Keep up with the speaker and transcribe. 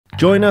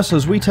Join us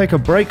as we take a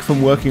break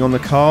from working on the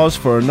cars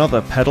for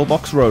another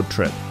PedalBox road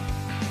trip.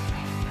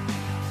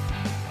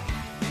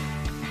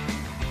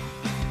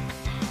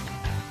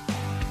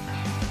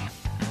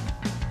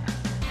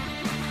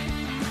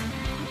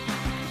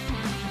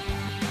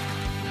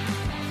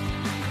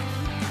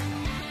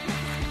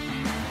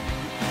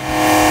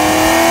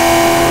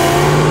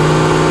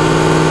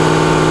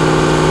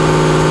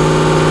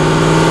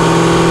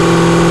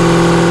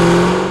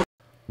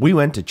 We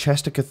went to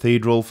Chester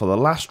Cathedral for the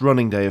last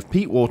running day of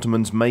Pete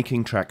Waterman's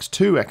Making Tracks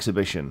 2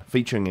 exhibition,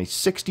 featuring a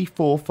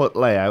 64-foot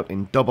layout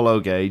in 00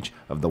 gauge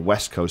of the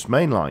West Coast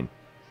Main Line.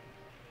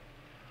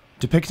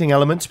 Depicting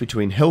elements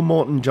between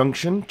Hillmorton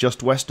Junction,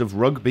 just west of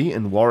Rugby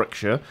in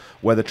Warwickshire,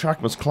 where the track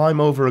must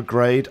climb over a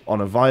grade on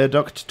a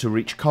viaduct to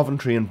reach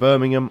Coventry and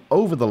Birmingham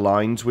over the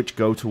lines which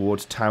go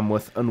towards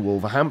Tamworth and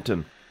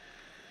Wolverhampton.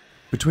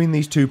 Between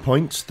these 2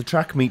 points, the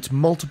track meets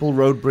multiple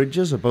road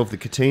bridges above the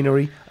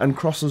catenary and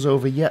crosses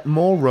over yet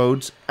more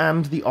roads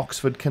and the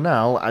Oxford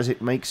Canal as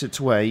it makes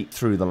its way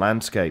through the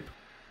landscape.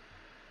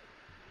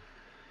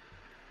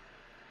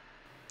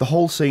 The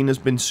whole scene has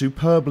been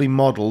superbly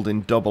modelled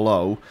in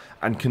 00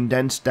 and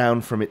condensed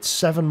down from its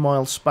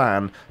 7-mile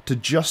span to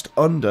just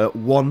under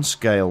 1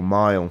 scale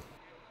mile.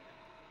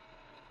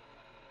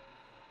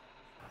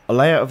 A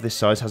layout of this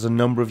size has a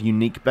number of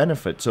unique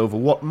benefits over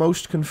what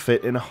most can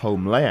fit in a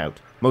home layout,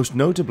 most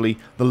notably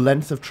the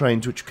length of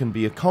trains which can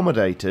be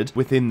accommodated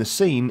within the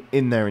scene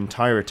in their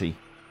entirety.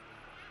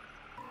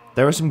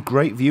 There are some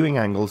great viewing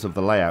angles of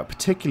the layout,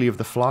 particularly of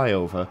the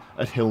flyover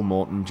at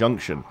Hillmorton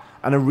Junction,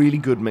 and a really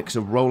good mix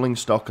of rolling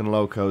stock and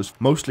locos,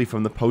 mostly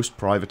from the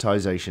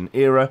post-privatisation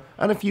era,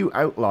 and a few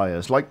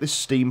outliers like this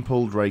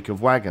steam-pulled rake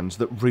of wagons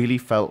that really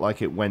felt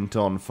like it went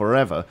on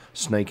forever,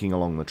 snaking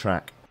along the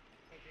track.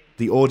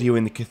 The audio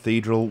in the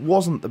cathedral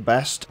wasn't the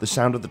best, the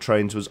sound of the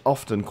trains was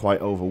often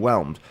quite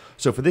overwhelmed,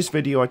 so for this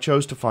video I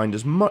chose to find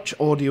as much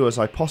audio as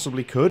I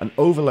possibly could and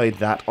overlaid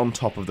that on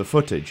top of the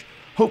footage.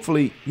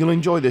 Hopefully you'll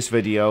enjoy this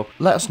video,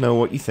 let us know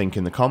what you think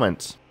in the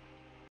comments.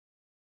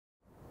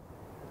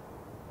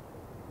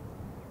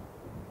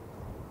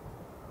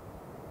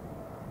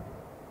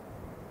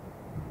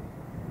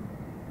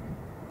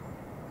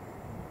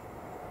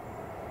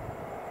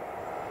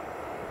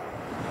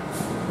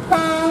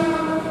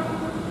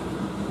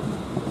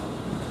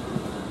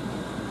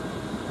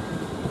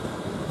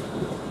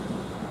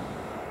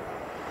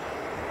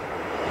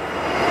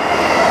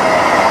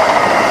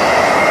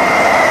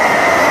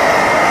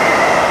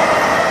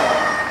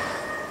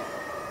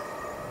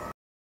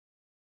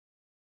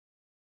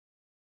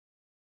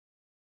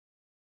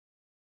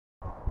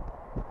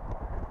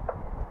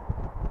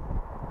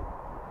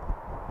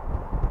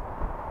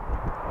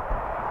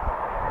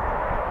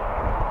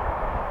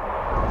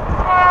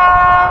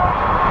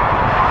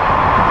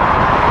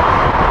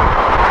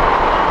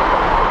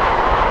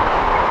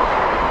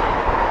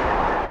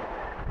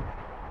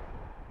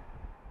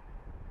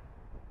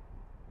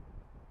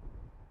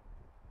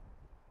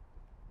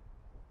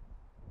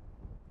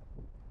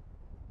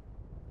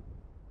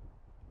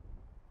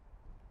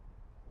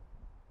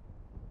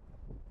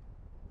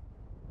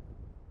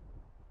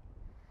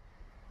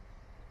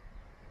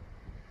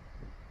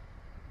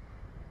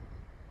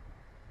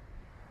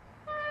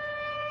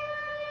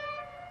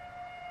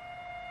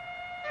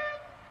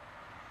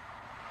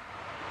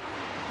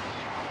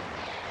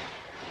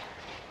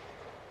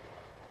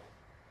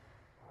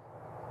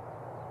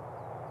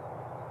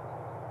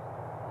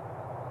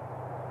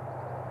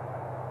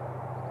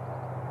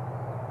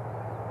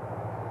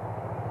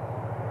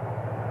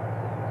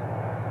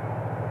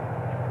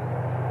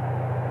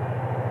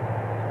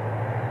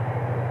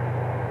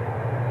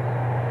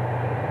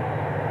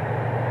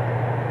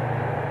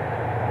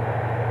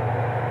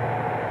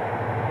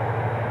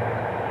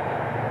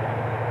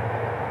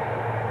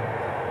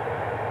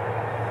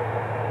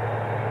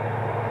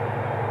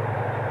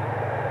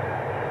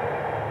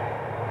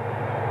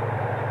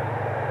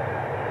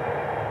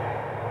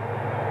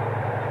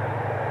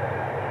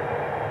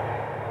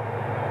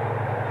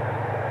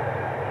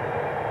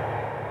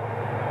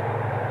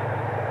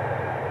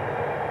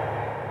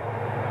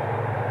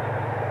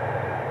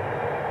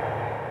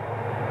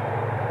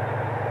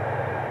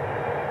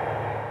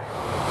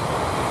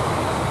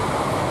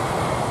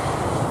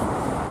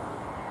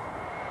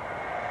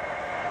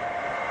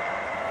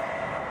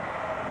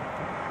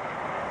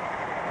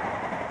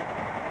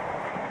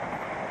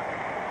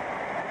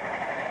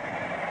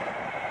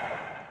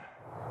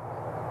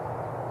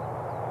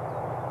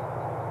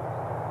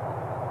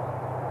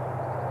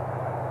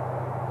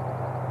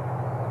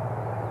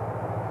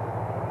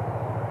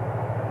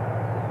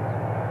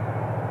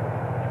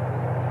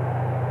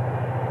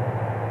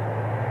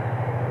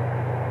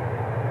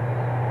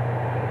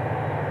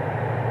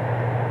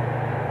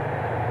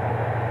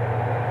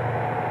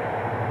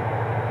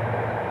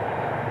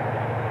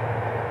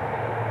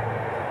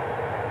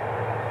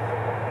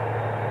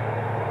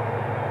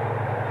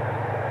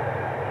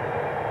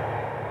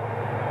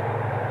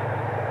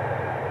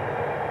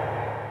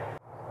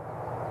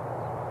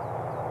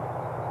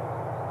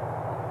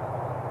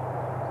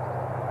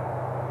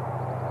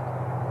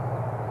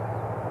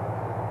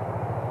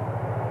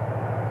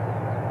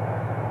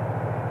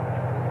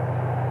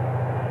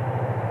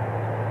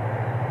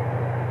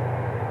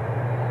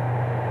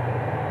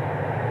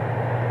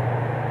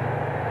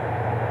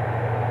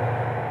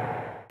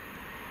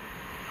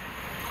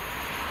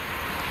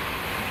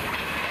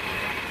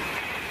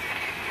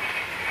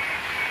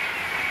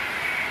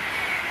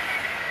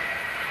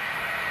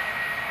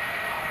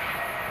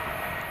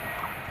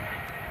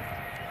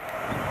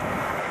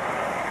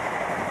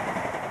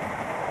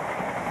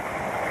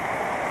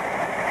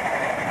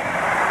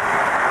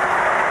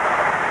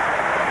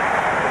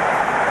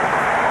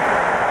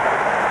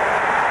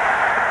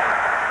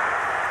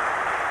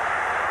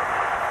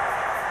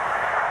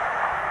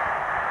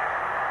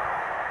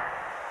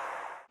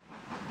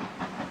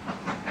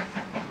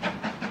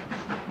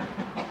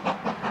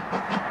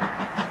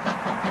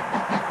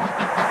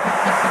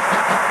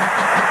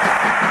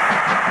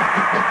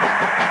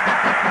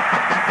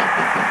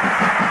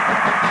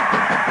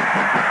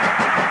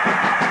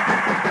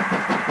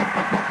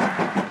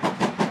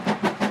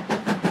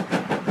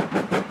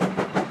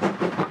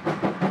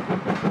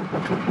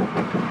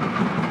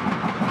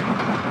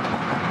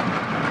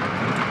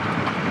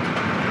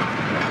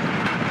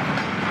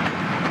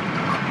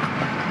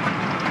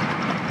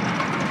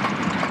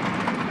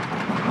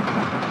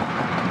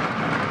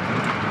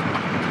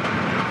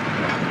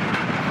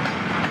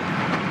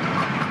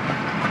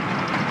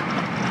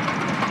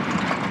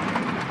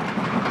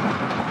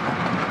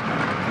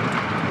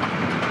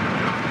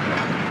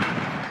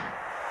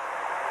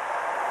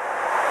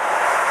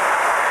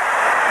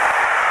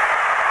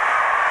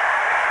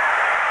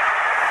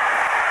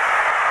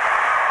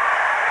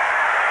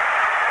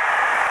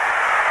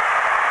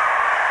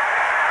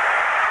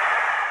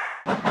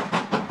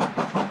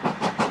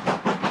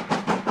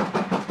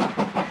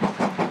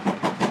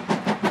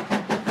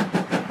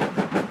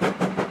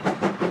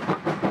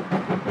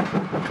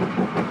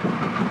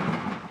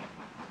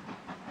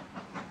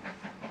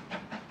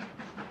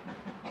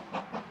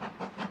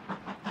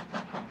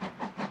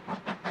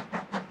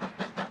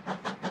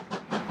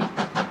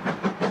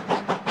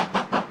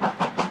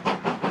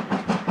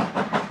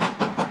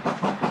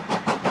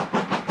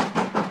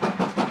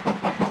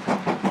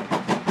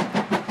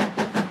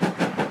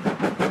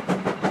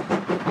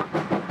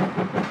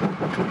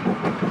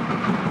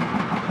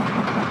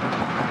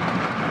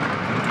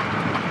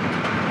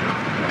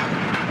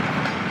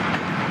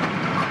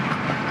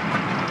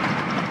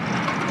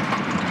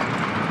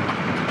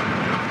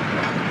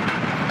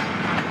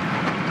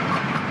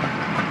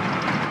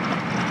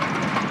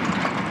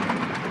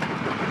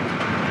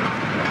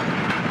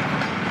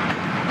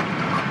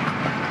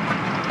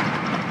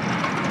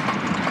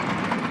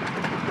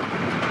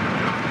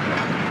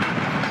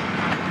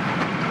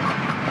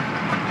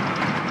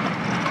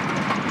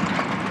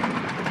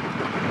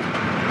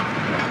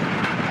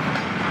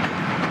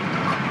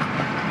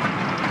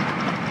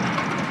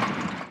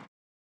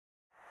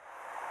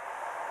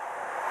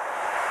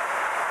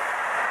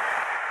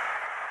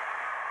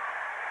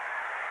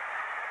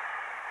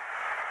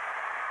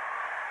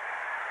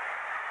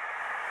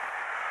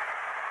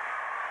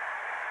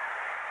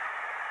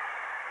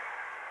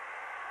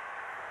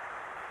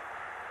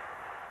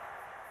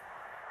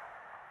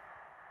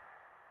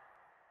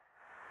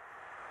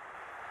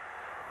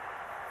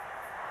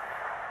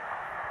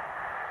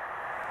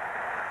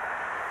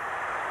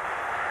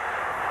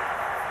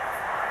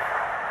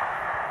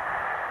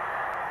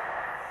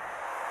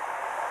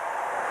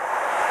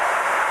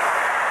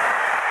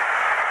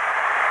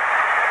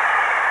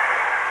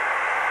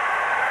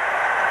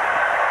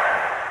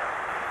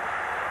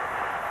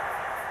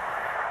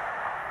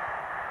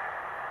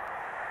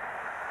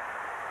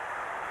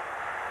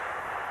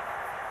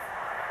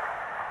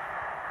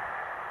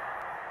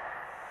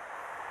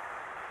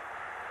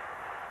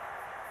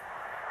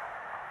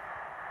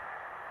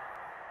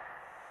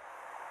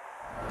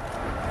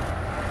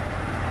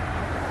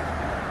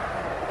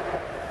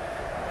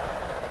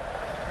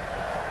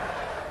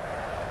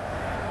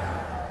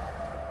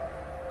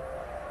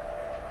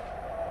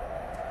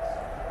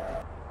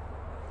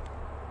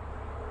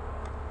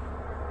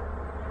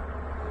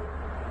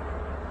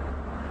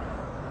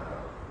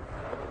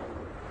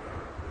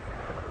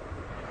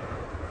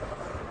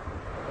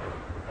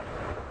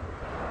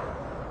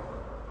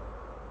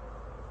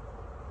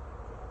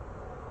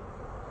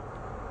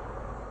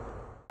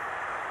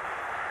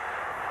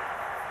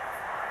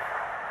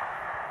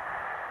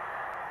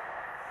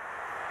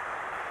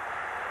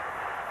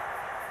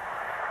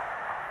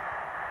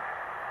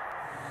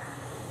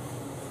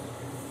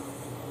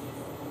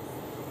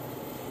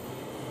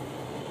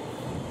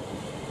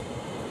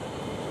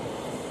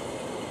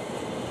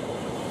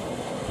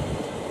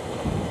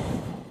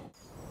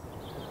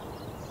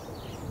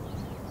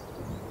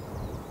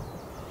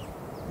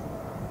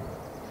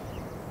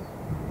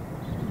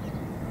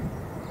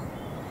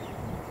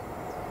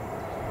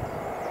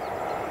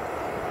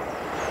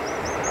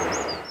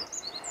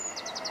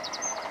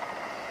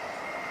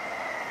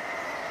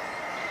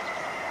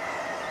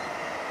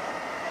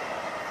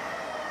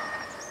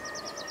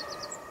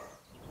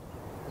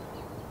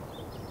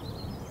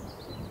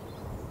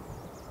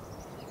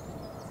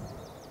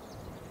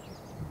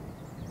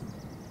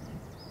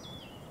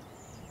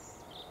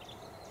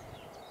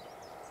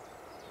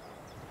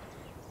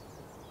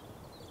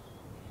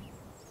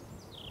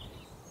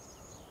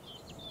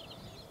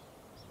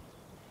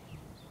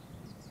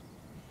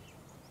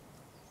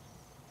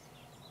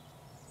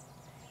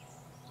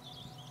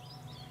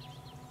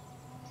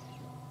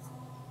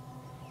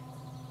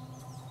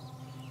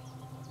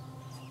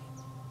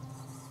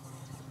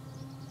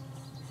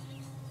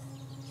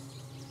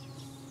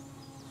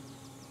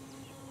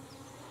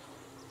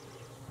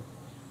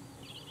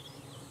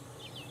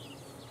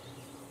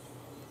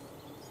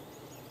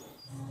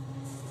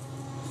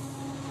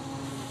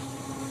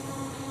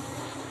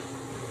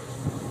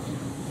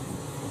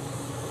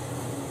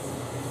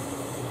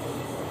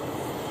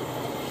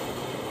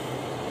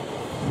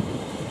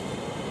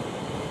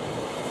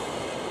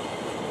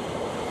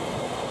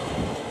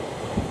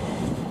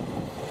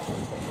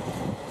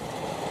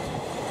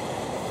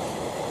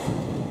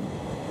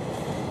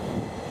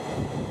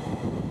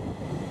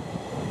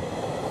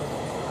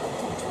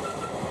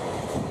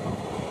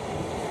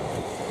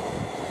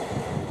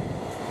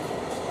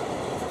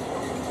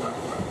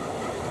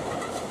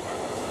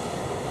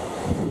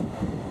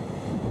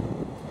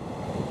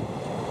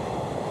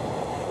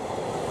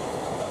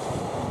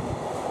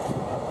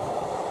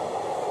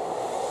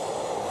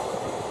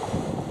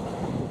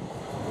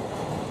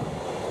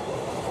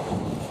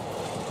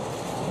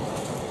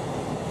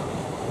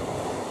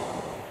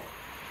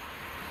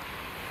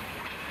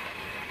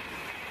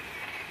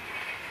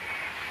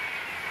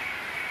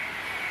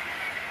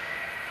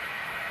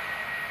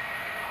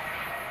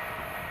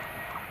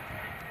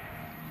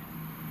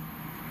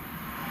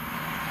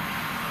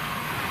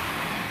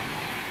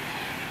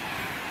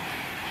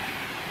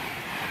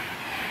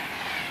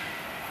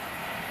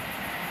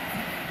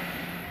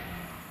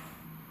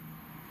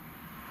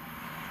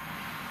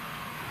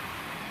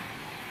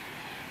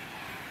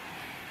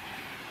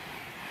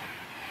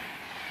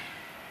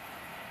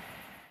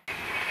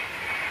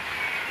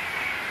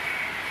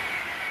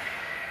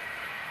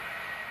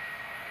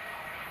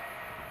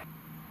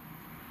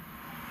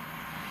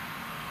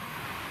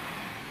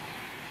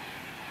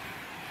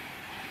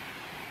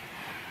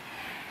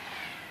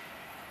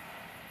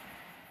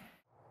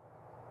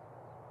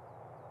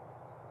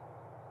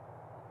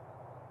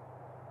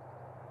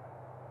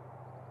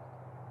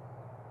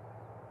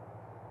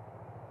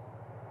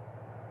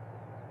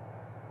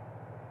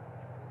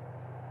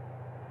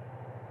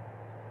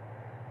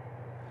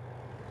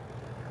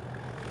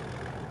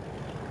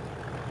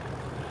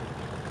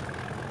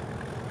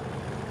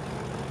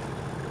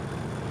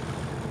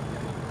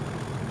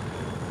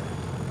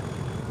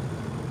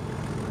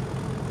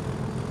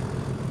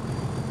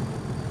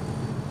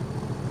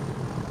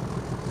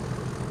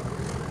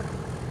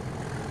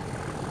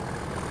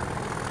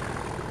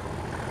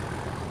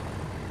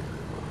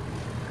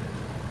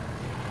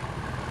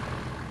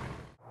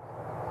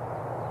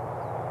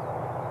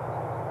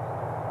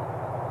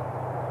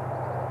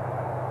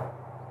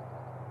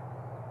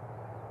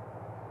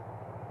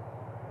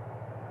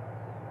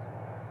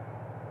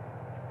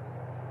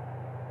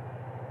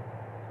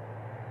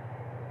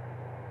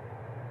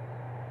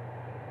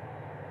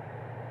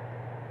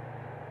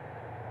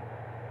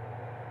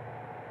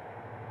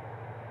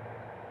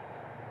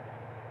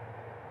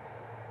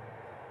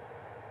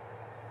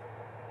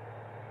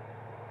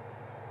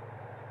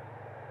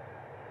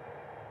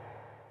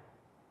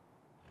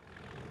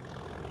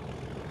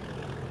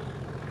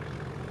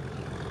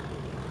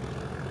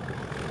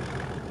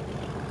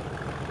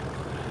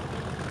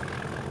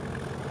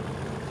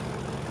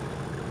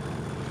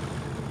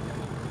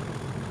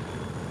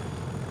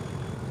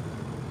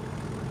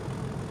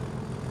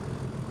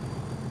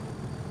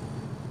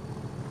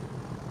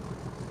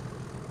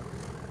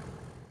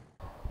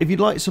 If you'd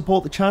like to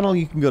support the channel,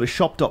 you can go to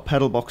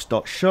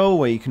shop.pedalbox.show,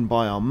 where you can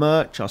buy our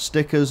merch, our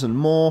stickers and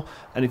more.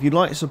 And if you'd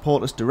like to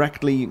support us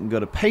directly, you can go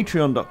to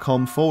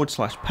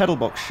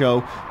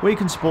patreon.com/pedalboxshow, where you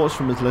can support us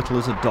from as little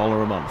as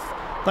 $1 a month.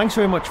 Thanks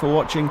very much for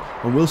watching,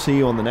 and we'll see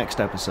you on the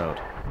next episode.